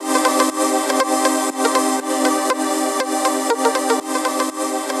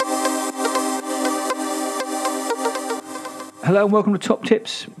Hello and welcome to Top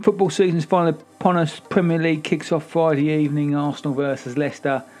Tips. Football season's finally upon us. Premier League kicks off Friday evening. Arsenal versus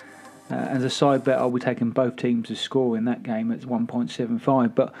Leicester. As a side bet, I'll be taking both teams to score in that game at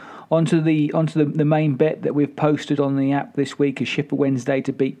 1.75. But onto the main bet that we've posted on the app this week is Sheffield Wednesday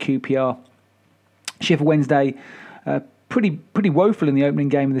to beat QPR. Sheffield Wednesday, pretty woeful in the opening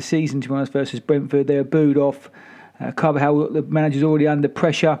game of the season, to be honest, versus Brentford. They were booed off. Carvajal, the manager's already under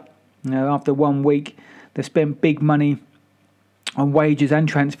pressure. After 1 week, they've spent big money on wages and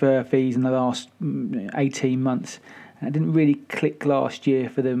transfer fees in the last 18 months. It didn't really click last year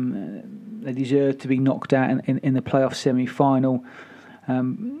for them. They deserved to be knocked out in the playoff semi-final.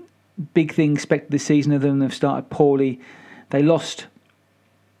 Big thing expected this season of them. They've started poorly. They lost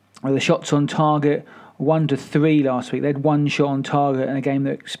the shots on target 1-3 last week. They had one shot on target in a game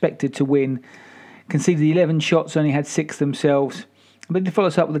they expected to win. Conceded 11 shots, only had 6 themselves. But they followed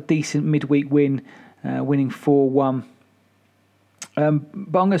us up with a decent midweek win, winning 4-1. But I'm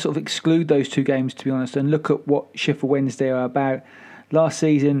going to sort of exclude those two games, to be honest, and look at what Sheffield Wednesday are about. Last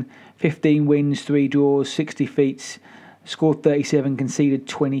season, 15 wins, 3 draws, 60 defeats, scored 37, conceded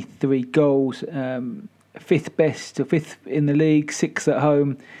 23 goals. Fifth in the league, 6th at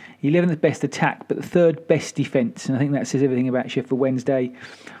home, 11th best attack, but the 3rd best defence. And I think that says everything about Sheffield Wednesday.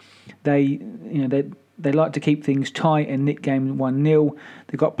 They like to keep things tight and nick games 1-0.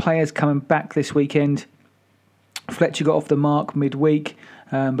 They've got players coming back this weekend. Fletcher got off the mark midweek,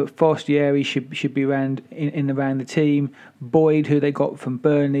 but Forestieri should be around the team. Boyd, who they got from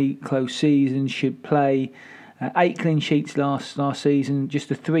Burnley, close season, should play. 8 clean sheets last season, just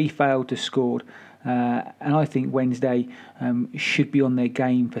the 3 failed to score. And I think Wednesday should be on their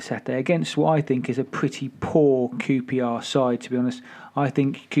game for Saturday against what I think is a pretty poor QPR side, to be honest. I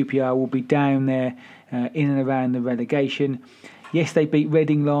think QPR will be down there in and around the relegation. Yes, they beat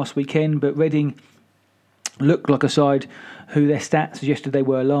Reading last weekend, but Reading looked like a side who their stats suggested they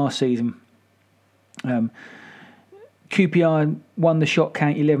were last season. QPR won the shot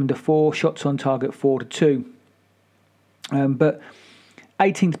count 11-4, shots on target 4-2. But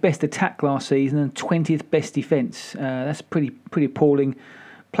 18th best attack last season and 20th best defence. That's pretty appalling.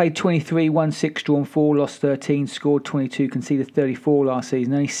 Played 23, won 6, drawn 4, lost 13, scored 22, conceded 34 last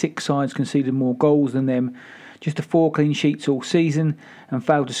season. Only 6 sides conceded more goals than them. Just the 4 clean sheets all season and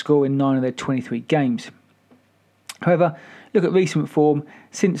failed to score in 9 of their 23 games. However, look at recent form.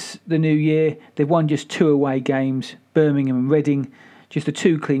 Since the new year, they've won just 2 away games, Birmingham and Reading. Just the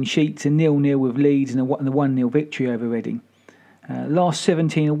 2 clean sheets, a 0-0 with Leeds and the 1-0 victory over Reading. Last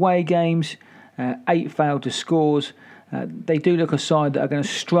 17 away games, 8 failed to scores. They do look a side that are going to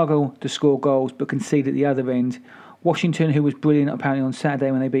struggle to score goals but concede at the other end. Washington, who was brilliant apparently on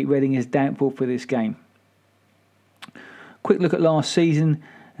Saturday when they beat Reading, is doubtful for this game. Quick look at last season.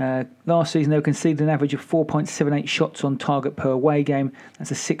 Last season they conceded an average of 4.78 shots on target per away game.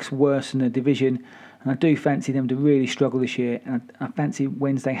 That's the 6th worst in the division. And I do fancy them to really struggle this year. And I fancy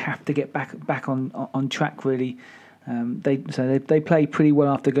Wednesday have to get back on track really. They play pretty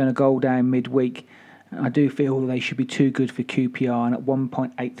well after going a goal down midweek. I do feel they should be too good for QPR, and at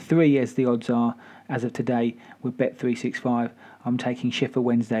 1.83 as the odds are as of today with Bet365, I'm taking Sheffield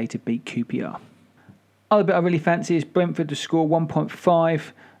Wednesday to beat QPR. Other bit I really fancy is Brentford to score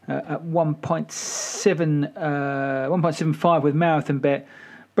 1.5 at 1.75 with Marathon Bet.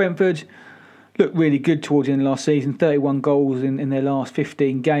 Brentford looked really good towards the end of last season, 31 goals in their last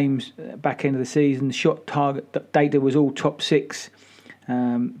 15 games back end of the season. The shot target data was all top 6.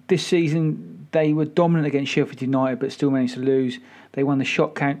 This season they were dominant against Sheffield United but still managed to lose. They won the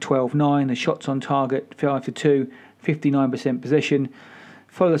shot count 12-9, the shots on target 5-2, 59% possession.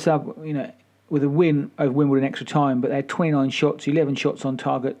 Followed us up, with a win over Wimbledon extra time, but they had 29 shots, 11 shots on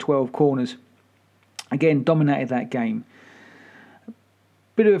target, 12 corners. Again, dominated that game.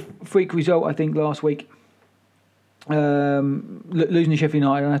 Bit of a freak result, I think, last week. Losing to Sheffield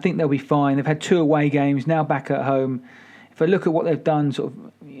United, and I think they'll be fine. They've had 2 away games, now back at home. If I look at what they've done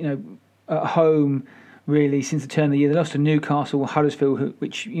at home, really, since the turn of the year, they lost to Newcastle, Huddersfield,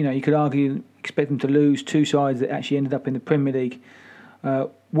 which, you could argue, expect them to lose, 2 sides that actually ended up in the Premier League.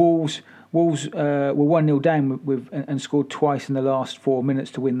 Wolves were 1-0 down and scored twice in the last 4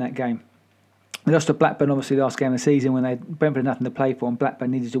 minutes to win that game. They lost to Blackburn, obviously, last game of the season when Brentford had nothing to play for and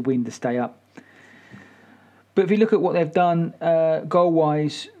Blackburn needed to win to stay up. But if you look at what they've done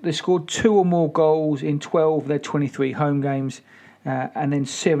goal-wise, they scored 2 or more goals in 12 of their 23 home games and then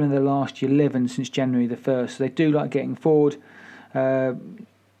 7 of their last 11 since January the 1st. So they do like getting forward.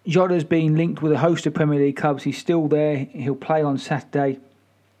 Jota's been linked with a host of Premier League clubs. He's still there. He'll play on Saturday.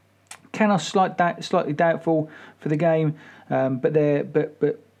 Canos slightly doubtful for the game, but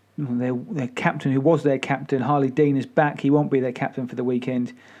Their captain, who was their captain, Harley Dean, is back. He won't be their captain for the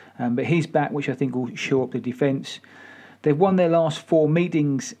weekend, but he's back, which I think will shore up the defence. They've won their last 4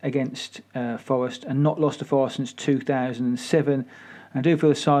 meetings against Forest and not lost to Forest since 2007. I do feel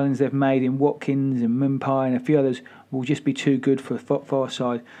the signings they've made in Watkins and Mumpai and a few others will just be too good for a Forest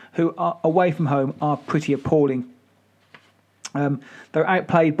side, who are, away from home, are pretty appalling. They were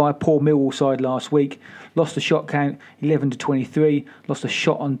outplayed by a poor Millwall side last week. Lost the shot count 11-23. Lost a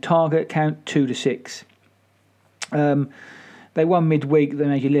shot on target count 2-6. They won midweek. They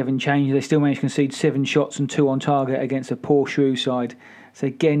made 11 changes. They still managed to concede 7 shots and 2 on target against a poor Shrew side. So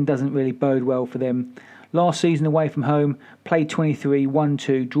again, doesn't really bode well for them. Last season away from home, played 23, won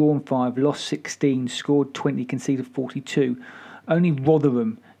 2, drawn 5, lost 16, scored 20, conceded 42. Only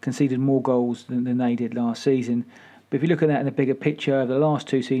Rotherham conceded more goals than they did last season. But if you look at that in a bigger picture, the last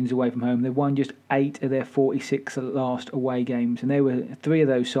 2 seasons away from home, they've won just 8 of their 46 last away games. And there were 3 of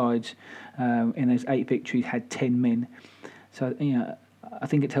those sides in those 8 victories had 10 men. So, I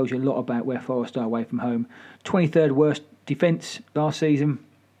think it tells you a lot about where Forest are away from home. 23rd worst defence last season.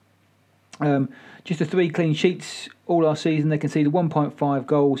 Just the 3 clean sheets all last season. They conceded 1.5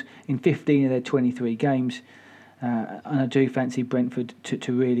 goals in 15 of their 23 games. And I do fancy Brentford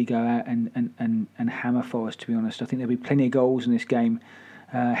to really go out and hammer Forest, to be honest. I think there'll be plenty of goals in this game.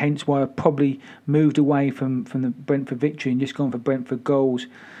 Hence why I've probably moved away from the Brentford victory and just gone for Brentford goals.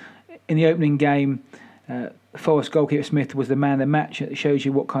 In the opening game, Forest goalkeeper Smith was the man of the match. It shows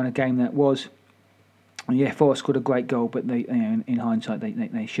you what kind of game that was. And yeah, Forest scored a great goal, but they, in hindsight,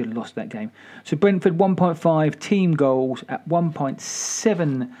 they should have lost that game. So Brentford 1.5 team goals at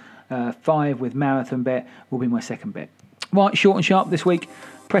 1.75 with Marathon Bet will be my second bet. Right, short and sharp this week.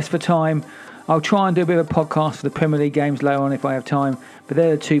 Press for time. I'll try and do a bit of a podcast for the Premier League games later on if I have time. But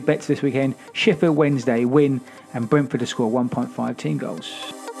they're the 2 bets this weekend. Sheffield Wednesday win and Brentford to score 1.5 team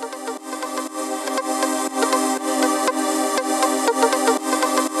goals.